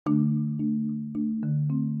You're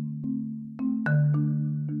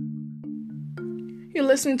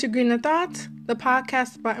listening to Greener Thoughts, the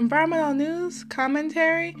podcast about environmental news,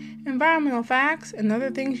 commentary, environmental facts, and other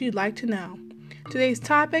things you'd like to know. Today's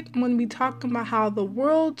topic, I'm going to be talking about how the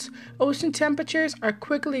world's ocean temperatures are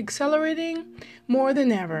quickly accelerating more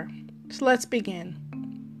than ever. So let's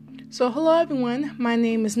begin. So hello everyone, my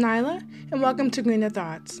name is Nyla, and welcome to Greener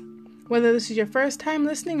Thoughts. Whether this is your first time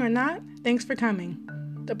listening or not, thanks for coming.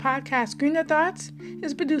 The podcast Greener Thoughts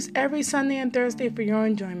is produced every Sunday and Thursday for your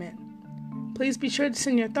enjoyment. Please be sure to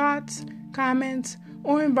send your thoughts, comments,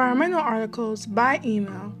 or environmental articles by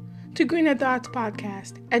email to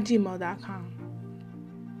greenerthoughtspodcast@gmail.com.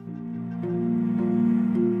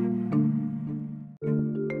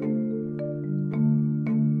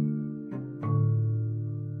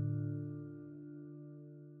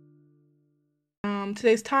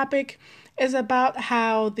 Today's topic is about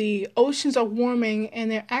how the oceans are warming and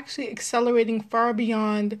they're actually accelerating far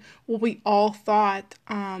beyond what we all thought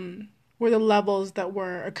were the levels that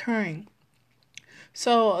were occurring.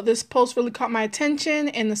 So this post really caught my attention,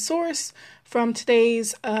 and the source from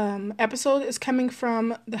today's episode is coming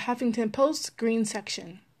from the Huffington Post Green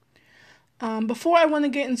section. Before I want to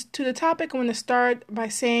get into the topic, I want to start by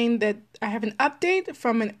saying that I have an update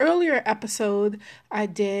from an earlier episode I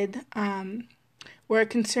did where it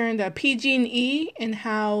concerned PG&E and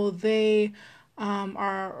how they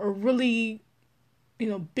are a really,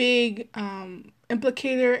 big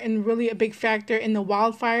implicator and really a big factor in the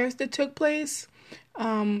wildfires that took place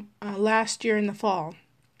last year in the fall.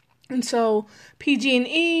 And so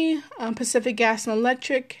PG&E, Pacific Gas and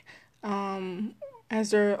Electric,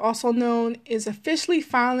 as they're also known, is officially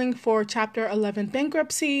filing for Chapter 11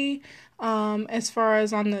 bankruptcy as far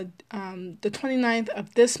as on the 29th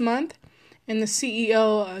of this month. And the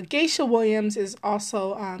CEO, Geisha Williams, is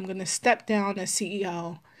also going to step down as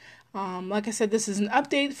CEO. Like I said, this is an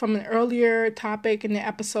update from an earlier topic in the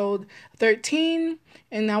episode 13,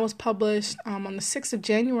 and that was published on the 6th of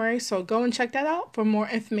January, so go and check that out for more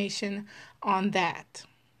information on that.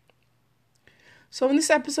 So in this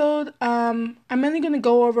episode, I'm mainly going to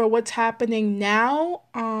go over what's happening now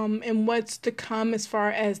and what's to come as far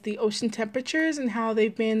as the ocean temperatures and how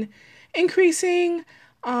they've been increasing,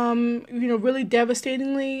 really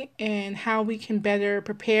devastatingly, and how we can better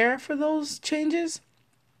prepare for those changes.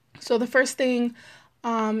 So the first thing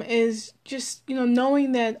is just,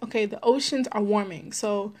 knowing that, okay, the oceans are warming.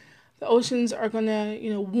 So the oceans are going to,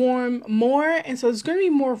 warm more. And so there's going to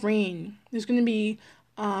be more rain. There's going to be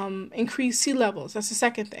increased sea levels. That's the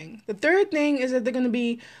second thing. The third thing is that there's going to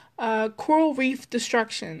be coral reef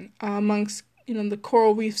destruction amongst, the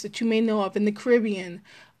coral reefs that you may know of in the Caribbean,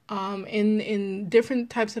 in different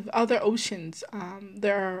types of other oceans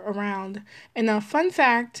that are around. And a fun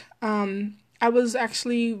fact, I was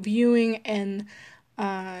actually viewing an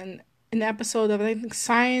episode of, I think,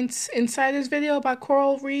 Science Insider's video about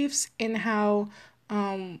coral reefs and how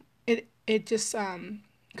it just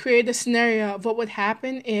created a scenario of what would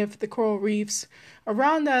happen if the coral reefs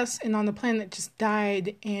around us and on the planet just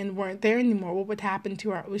died and weren't there anymore. What would happen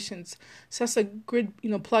to our oceans? So that's a good,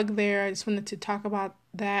 plug there. I just wanted to talk about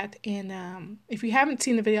that. And if you haven't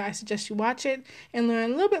seen the video, I suggest you watch it and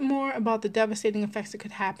learn a little bit more about the devastating effects that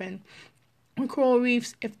could happen with coral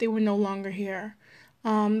reefs if they were no longer here.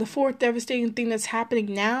 The fourth devastating thing that's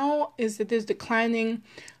happening now is that there's declining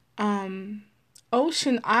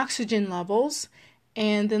ocean oxygen levels.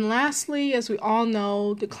 And then lastly, as we all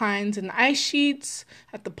know, declines in ice sheets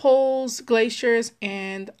at the poles, glaciers,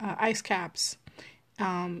 and ice caps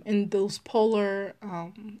in those polar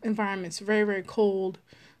environments, very, very cold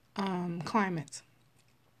climates.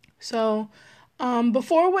 So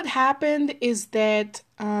before, what happened is that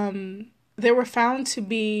they were found to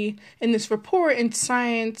be, in this report in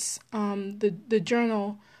Science, the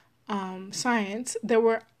journal Science, there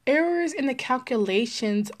were errors in the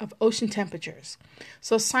calculations of ocean temperatures.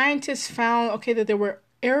 So scientists found, that there were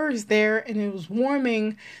errors there, and it was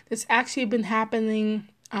warming that's actually been happening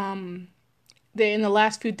that in the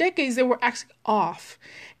last few decades, they were actually off,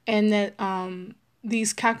 and that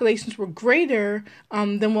these calculations were greater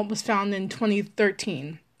than what was found in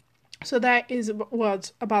 2013. So that is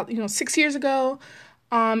about 6 years ago,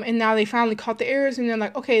 and now they finally caught the errors, and they're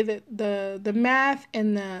like, okay, the math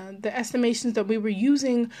and the estimations that we were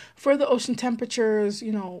using for the ocean temperatures,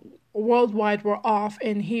 worldwide were off,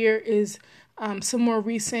 and here is some more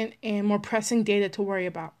recent and more pressing data to worry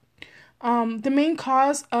about. The main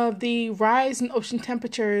cause of the rise in ocean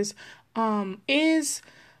temperatures is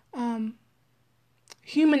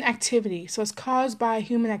human activity. So it's caused by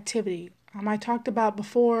human activity. I talked about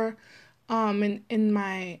before in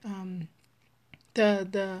my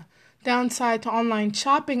the downside to online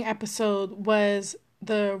shopping episode was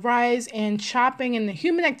the rise in shopping, and the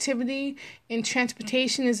human activity in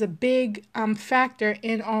transportation is a big factor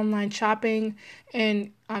in online shopping,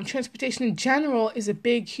 and transportation in general is a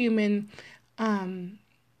big human um,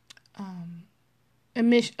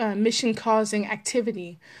 emission causing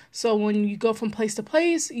activity. So when you go from place to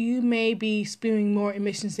place, you may be spewing more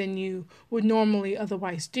emissions than you would normally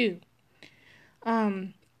otherwise do.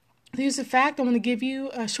 Here's a fact I'm going to give you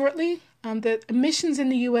shortly. That emissions in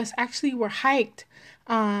the U.S. actually were hiked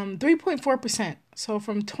 3.4%. So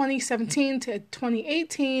from 2017 to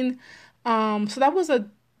 2018. So that was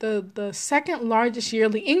the second largest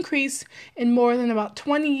yearly increase in more than about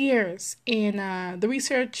 20 years. In the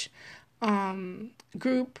research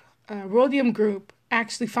group, Rhodium Group,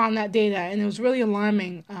 actually found that data, and it was really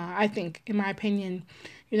alarming, I think, in my opinion.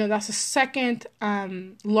 That's the second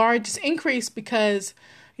largest increase because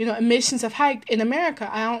emissions have hiked in America.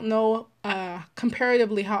 I don't know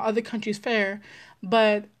comparatively how other countries fare,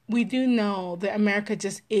 but we do know that America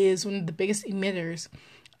just is one of the biggest emitters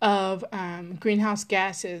of greenhouse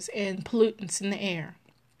gases and pollutants in the air.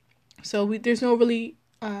 So there's not really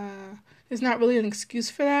an excuse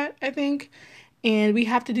for that, I think. And we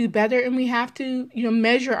have to do better, and we have to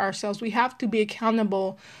measure ourselves. We have to be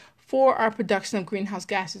accountable for our production of greenhouse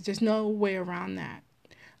gases. There's no way around that.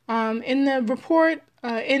 In the report,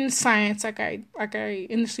 in science, like I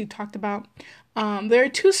initially talked about, there are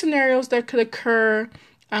two scenarios that could occur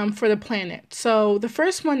for the planet. So the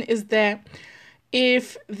first one is that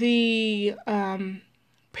if the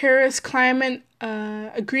Paris Climate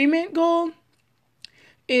Agreement goal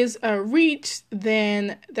is reached,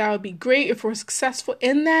 then that would be great. If we're successful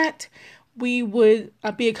in that, we would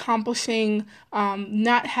be accomplishing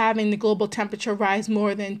not having the global temperature rise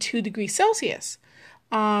more than 2 degrees Celsius.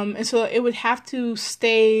 And so it would have to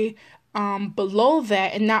stay below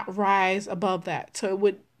that and not rise above that. So it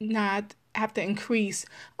would not have to increase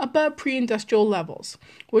above pre-industrial levels,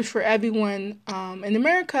 which for everyone in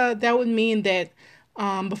America, that would mean that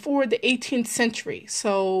before the 18th century,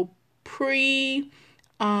 so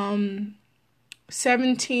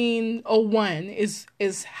pre-1701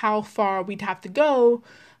 is how far we'd have to go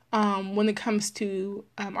when it comes to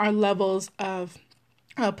our levels of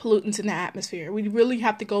pollutants in the atmosphere. We really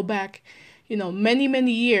have to go back, many,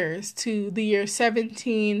 many years to the year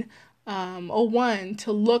 1701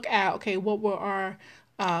 to look at, okay, what were our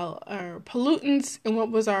pollutants and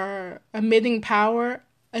what was our emitting power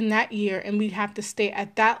in that year, and we'd have to stay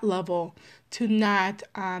at that level to not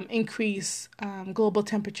increase global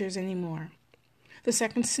temperatures anymore. The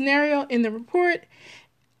second scenario in the report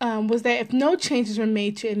was that if no changes were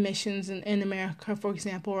made to emissions in America, for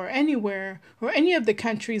example, or anywhere, or any of the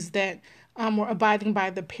countries that were abiding by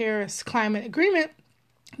the Paris Climate Agreement,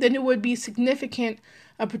 then it would be significant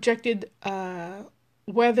projected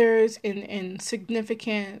weathers in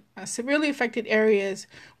significant, severely affected areas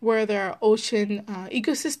where there are ocean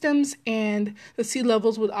ecosystems, and the sea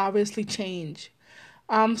levels would obviously change.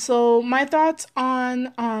 So my thoughts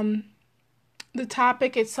on the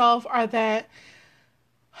topic itself are that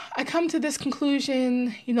I come to this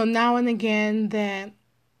conclusion, now and again, that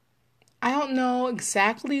I don't know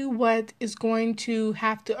exactly what is going to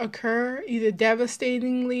have to occur, either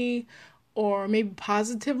devastatingly or maybe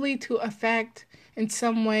positively, to affect in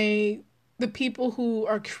some way the people who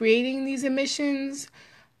are creating these emissions,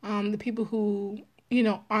 the people who,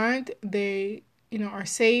 aren't, they, are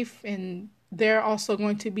safe, and they're also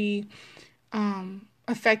going to be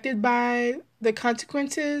affected by the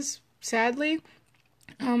consequences, sadly.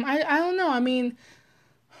 I don't know. I mean,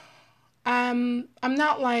 I'm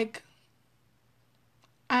not like,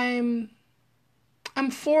 I'm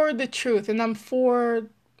for the truth, and I'm for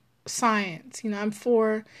science. I'm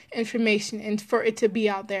for information and for it to be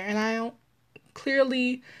out there. And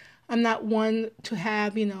I'm not one to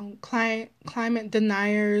have, climate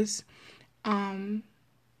deniers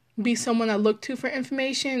be someone I look to for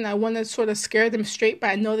information. I want to sort of scare them straight,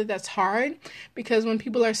 but I know that that's hard, because when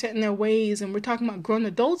people are set in their ways, and we're talking about grown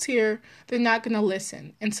adults here, they're not going to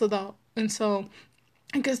listen. And so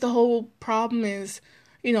I guess the whole problem is,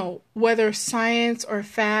 whether science or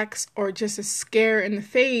facts or just a scare in the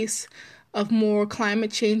face of more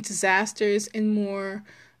climate change disasters and more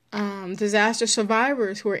disaster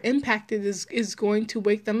survivors who are impacted is going to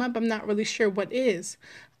wake them up. I'm not really sure what is.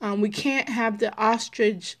 We can't have the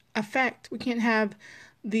ostrich effect. We can't have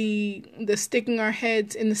the sticking our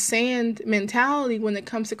heads in the sand mentality when it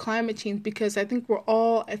comes to climate change, because I think we're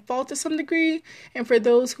all at fault to some degree. And for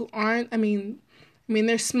those who aren't, I mean,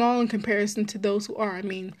 they're small in comparison to those who are. I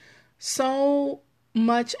mean, so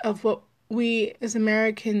much of what we as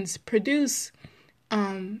Americans produce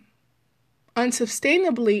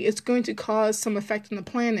unsustainably, it's going to cause some effect on the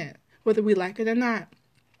planet, whether we like it or not.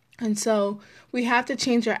 And so we have to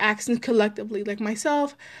change our actions collectively. Like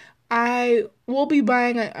myself, I will be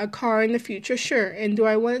buying a car in the future, sure. And do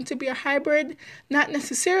I want it to be a hybrid? Not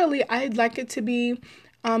necessarily. I'd like it to be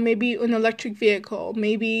maybe an electric vehicle,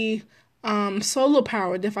 maybe solar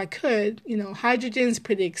powered if I could. Hydrogen is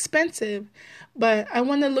pretty expensive, but I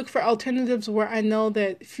want to look for alternatives where I know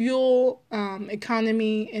that fuel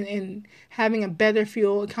economy and having a better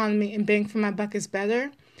fuel economy and bang for my buck is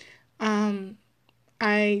better. I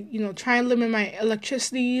try and limit my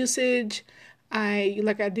electricity usage.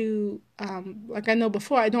 Like I know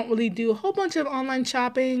before, I don't really do a whole bunch of online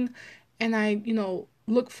shopping, and I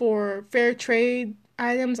look for fair trade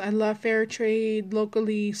items. I love fair trade,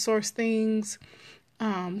 locally sourced things,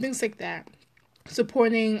 things like that.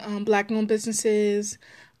 Supporting Black-owned businesses,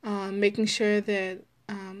 making sure that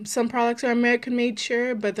some products are American-made,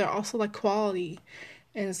 sure, but they're also like quality.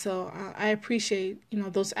 And so I appreciate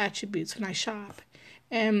those attributes when I shop.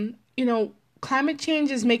 And climate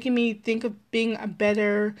change is making me think of being a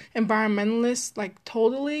better environmentalist, like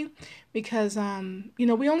totally, because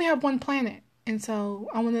we only have one planet, and so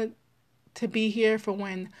I want to be here for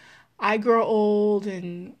when I grow old,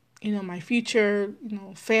 and my future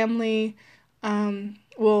family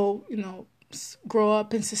will grow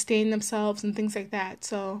up and sustain themselves and things like that.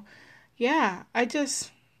 So yeah, I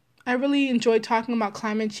really enjoy talking about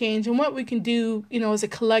climate change and what we can do, as a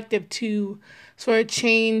collective to sort of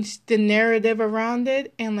change the narrative around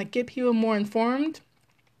it and like get people more informed.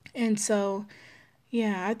 And so,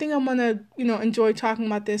 yeah, I think I'm gonna, enjoy talking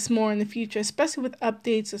about this more in the future, especially with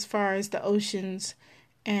updates as far as the oceans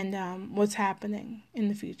and what's happening in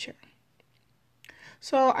the future.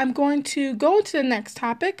 So I'm going to go to the next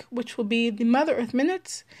topic, which will be the Mother Earth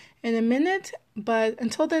Minutes in a minute. But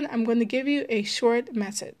until then, I'm going to give you a short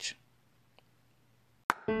message.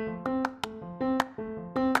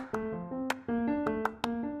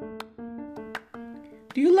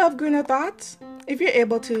 Do you love Greener Thoughts? If you're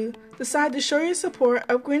able to, decide to show your support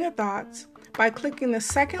of Greener Thoughts by clicking the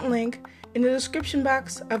second link in the description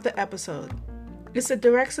box of the episode. It's a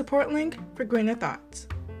direct support link for Greener Thoughts.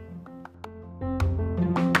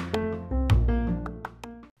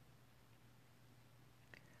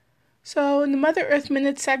 So in the Mother Earth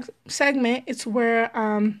Minute segment, it's where,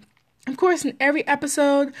 of course, in every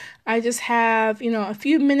episode, I just have, a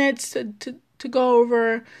few minutes to go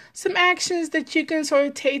over some actions that you can sort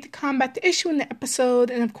of take to combat the issue in the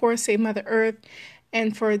episode and, of course, save Mother Earth.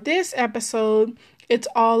 And for this episode, it's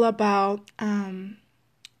all about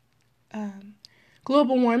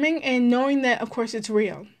global warming and knowing that, of course, it's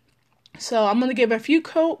real. So I'm going to give a few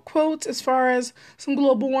quotes as far as some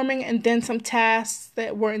global warming and then some tasks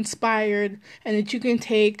that were inspired and that you can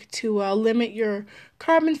take to limit your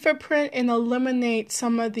carbon footprint and eliminate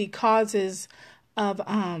some of the causes of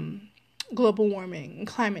global warming and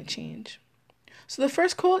climate change. So the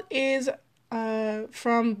first quote is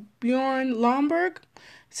from Bjorn Lomborg.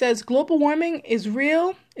 It says, "Global warming is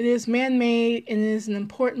real, it is man-made, and it is an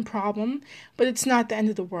important problem, but it's not the end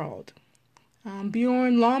of the world."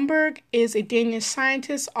 Bjorn Lomborg is a Danish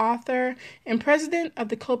scientist, author, and president of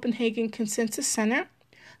the Copenhagen Consensus Center.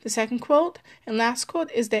 The second quote and last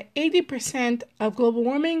quote is that 80% of global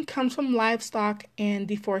warming comes from livestock and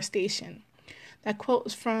deforestation. That quote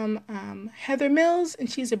is from Heather Mills, and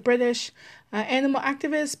she's a British animal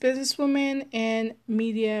activist, businesswoman, and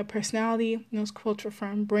media personality. And those quotes were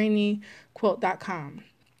from brainyquote.com.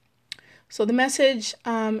 So the message,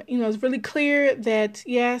 is really clear that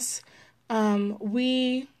yes,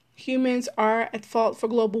 we humans are at fault for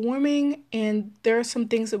global warming, and there are some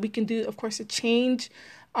things that we can do, of course, to change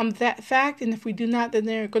that fact. And if we do not, then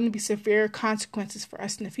there are going to be severe consequences for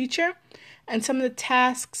us in the future. And some of the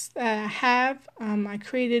tasks that I have, I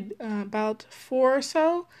created about 4 or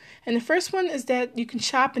so. And the first one is that you can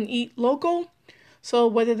shop and eat local. So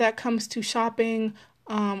whether that comes to shopping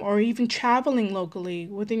or even traveling locally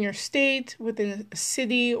within your state, within a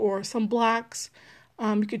city or some blocks,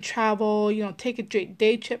 you could travel, take a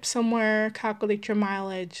day trip somewhere, calculate your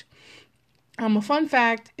mileage. A fun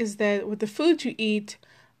fact is that with the food you eat,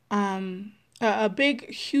 a big,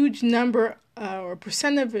 huge number or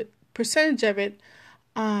percentage of it,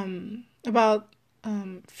 about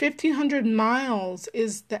 1,500 miles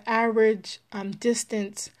is the average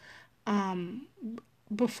distance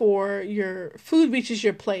before your food reaches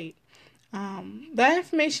your plate. That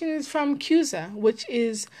information is from CUSA, which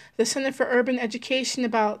is the Center for Urban Education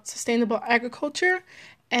about Sustainable Agriculture,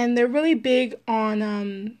 and they're really big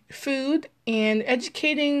on food and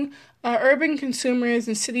educating urban consumers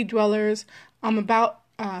and city dwellers about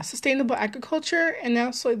sustainable agriculture, and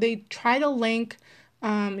also they try to link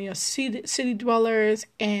city dwellers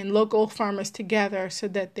and local farmers together so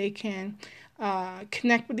that they can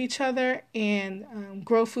connect with each other and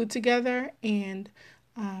grow food together, and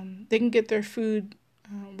they can get their food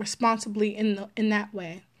responsibly in that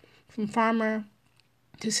way, from farmer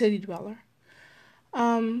to city dweller.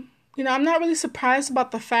 I'm not really surprised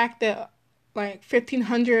about the fact that like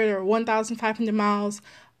 1,500 or 1,500 miles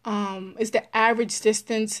is the average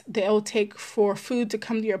distance that it will take for food to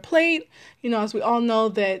come to your plate. As we all know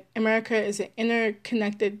that America is an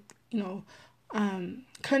interconnected,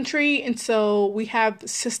 country, and so we have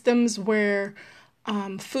systems where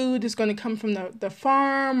food is going to come from the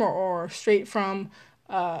farm or straight from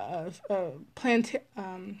a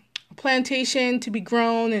plantation to be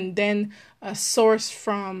grown and then sourced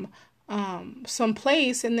from some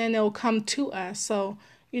place, and then it will come to us. So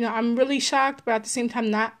I'm really shocked, but at the same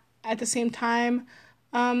time not at the same time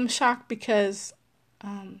shocked, because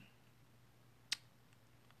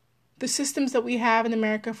the systems that we have in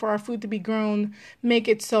America for our food to be grown make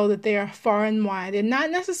it so that they are far and wide and not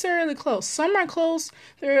necessarily close. Some are close.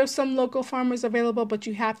 There are some local farmers available, but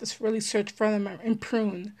you have to really search for them and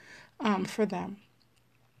prune for them.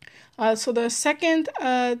 So the second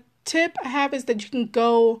tip I have is that you can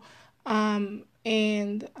go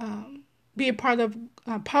and be a part of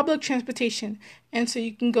public transportation. And so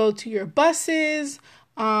you can go to your buses.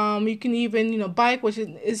 You can even, bike, which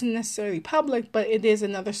isn't necessarily public, but it is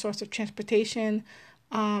another source of transportation.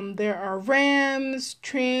 There are rams,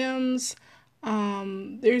 trams.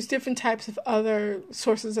 There's different types of other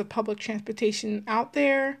sources of public transportation out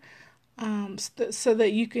there, so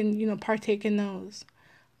that you can, partake in those.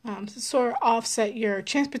 To sort of offset your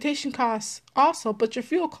transportation costs also, but your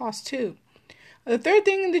fuel costs too. The third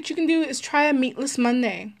thing that you can do is try a Meatless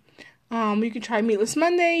Monday. You could try Meatless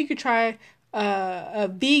Monday. You could try a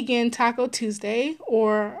vegan Taco Tuesday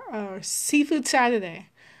or a Seafood Saturday.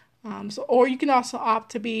 Or you can also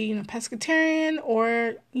opt to be, pescatarian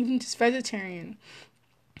or even just vegetarian.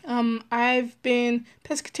 I've been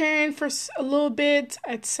pescatarian for a little bit.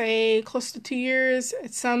 I'd say close to 2 years.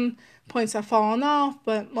 At some points I've fallen off,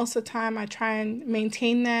 but most of the time I try and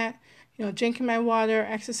maintain that. Drinking my water,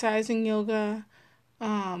 exercising, yoga,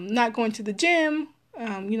 not going to the gym.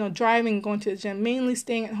 Driving, going to the gym, mainly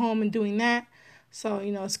staying at home and doing that. So,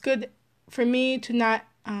 it's good for me to not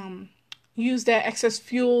use that excess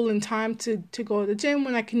fuel and time to go to the gym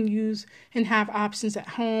when I can use and have options at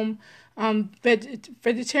home.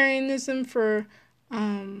 Vegetarianism, for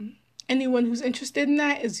anyone who's interested in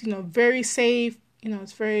that, is, very safe.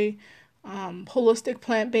 It's very holistic,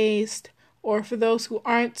 plant-based. Or for those who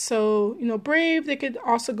aren't so, brave, they could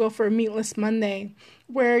also go for a Meatless Monday,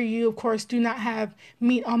 where you, of course, do not have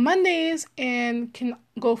meat on Mondays and can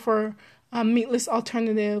go for meatless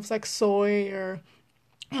alternatives like soy or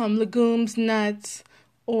legumes, nuts,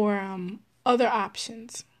 or other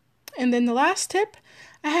options. And then the last tip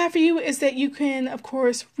I have for you is that you can, of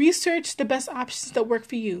course, research the best options that work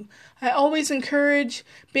for you. I always encourage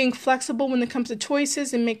being flexible when it comes to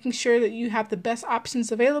choices and making sure that you have the best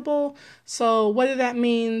options available. So whether that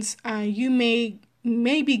means you may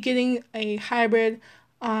be getting a hybrid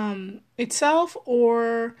itself,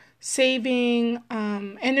 or saving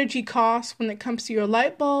energy costs when it comes to your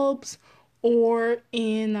light bulbs, or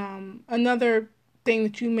in another thing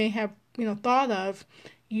that you may have thought of,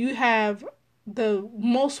 you have the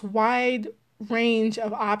most wide range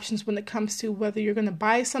of options when it comes to whether you're going to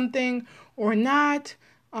buy something or not,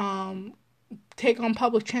 take on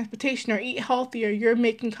public transportation or eat healthier. You're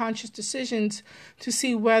making conscious decisions to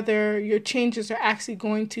see whether your changes are actually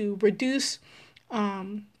going to reduce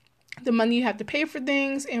the money you have to pay for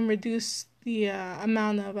things and reduce the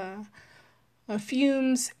amount of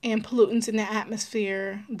fumes and pollutants in the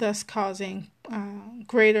atmosphere, thus causing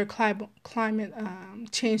greater climate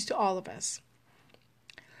change to all of us.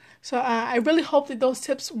 So I really hope that those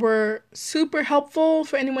tips were super helpful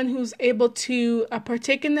for anyone who's able to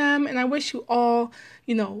partake in them. And I wish you all,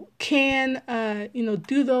 can,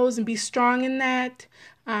 do those and be strong in that.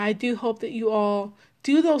 I do hope that you all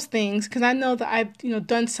do those things, because I know that I've,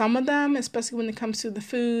 done some of them, especially when it comes to the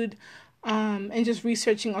food, and just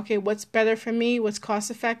researching, okay, what's better for me, what's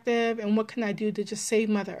cost effective, and what can I do to just save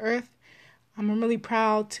Mother Earth. I'm really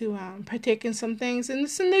proud to partake in some things, and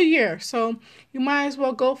it's a new year, so you might as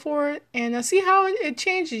well go for it and see how it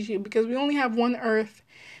changes you, because we only have one Earth,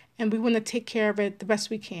 and we want to take care of it the best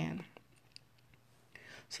we can.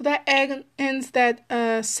 So that ends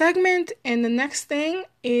that segment, and the next thing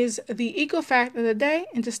is the Eco Fact of the day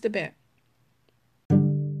in just a bit.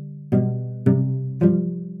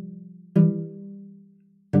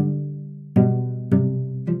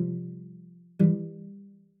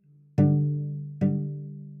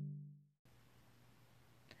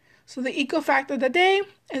 So the eco fact of the day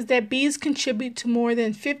is that bees contribute to more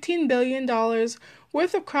than $15 billion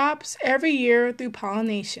worth of crops every year through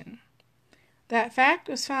pollination. That fact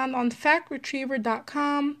was found on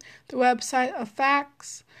factretriever.com, the website of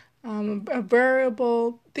facts, of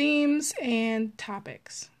variable themes and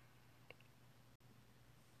topics.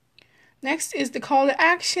 Next is the call to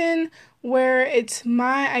action, where it's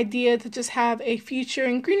my idea to just have a future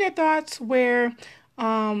in Greener Thoughts where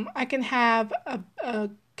I can have a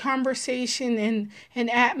conversation and an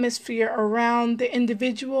atmosphere around the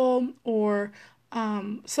individual or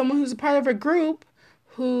someone who's a part of a group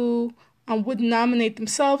who would nominate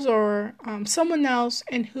themselves or someone else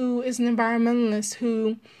and who is an environmentalist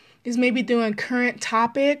who is maybe doing a current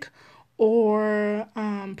topic or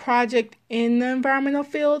project in the environmental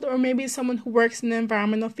field, or maybe someone who works in the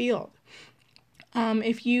environmental field.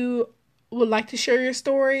 If you would like to share your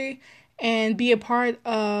story and be a part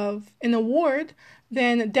of an award,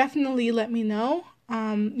 then definitely let me know.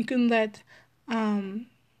 You can let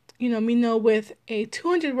me know with a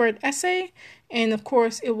 200-word essay, and of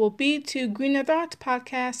course it will be to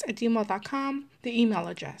greenerthoughtspodcast@gmail.com, the email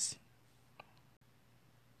address.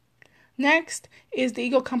 Next is the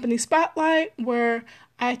Eagle Company Spotlight, where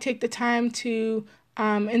I take the time to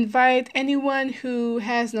invite anyone who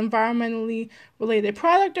has an environmentally related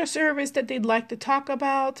product or service that they'd like to talk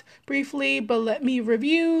about briefly, but let me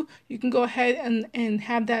review. You can go ahead and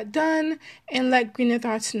have that done and let Greener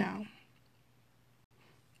Thoughts know.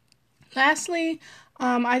 Lastly,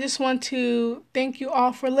 I just want to thank you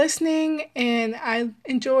all for listening, and I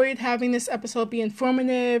enjoyed having this episode be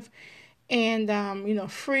informative and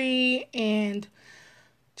free and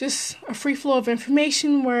just a free flow of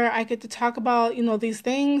information where I get to talk about these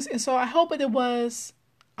things. And so I hope that it was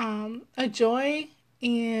a joy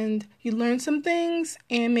and you learned some things,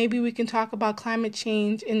 and maybe we can talk about climate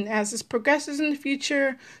change, and as this progresses in the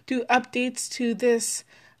future, do updates to this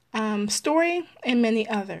story and many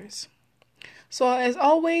others. So as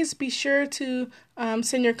always, be sure to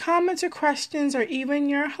send your comments or questions or even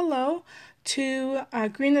your hello to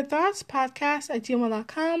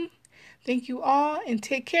greenerthoughtspodcast@gmail.com. Thank you all and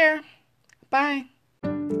take care. Bye.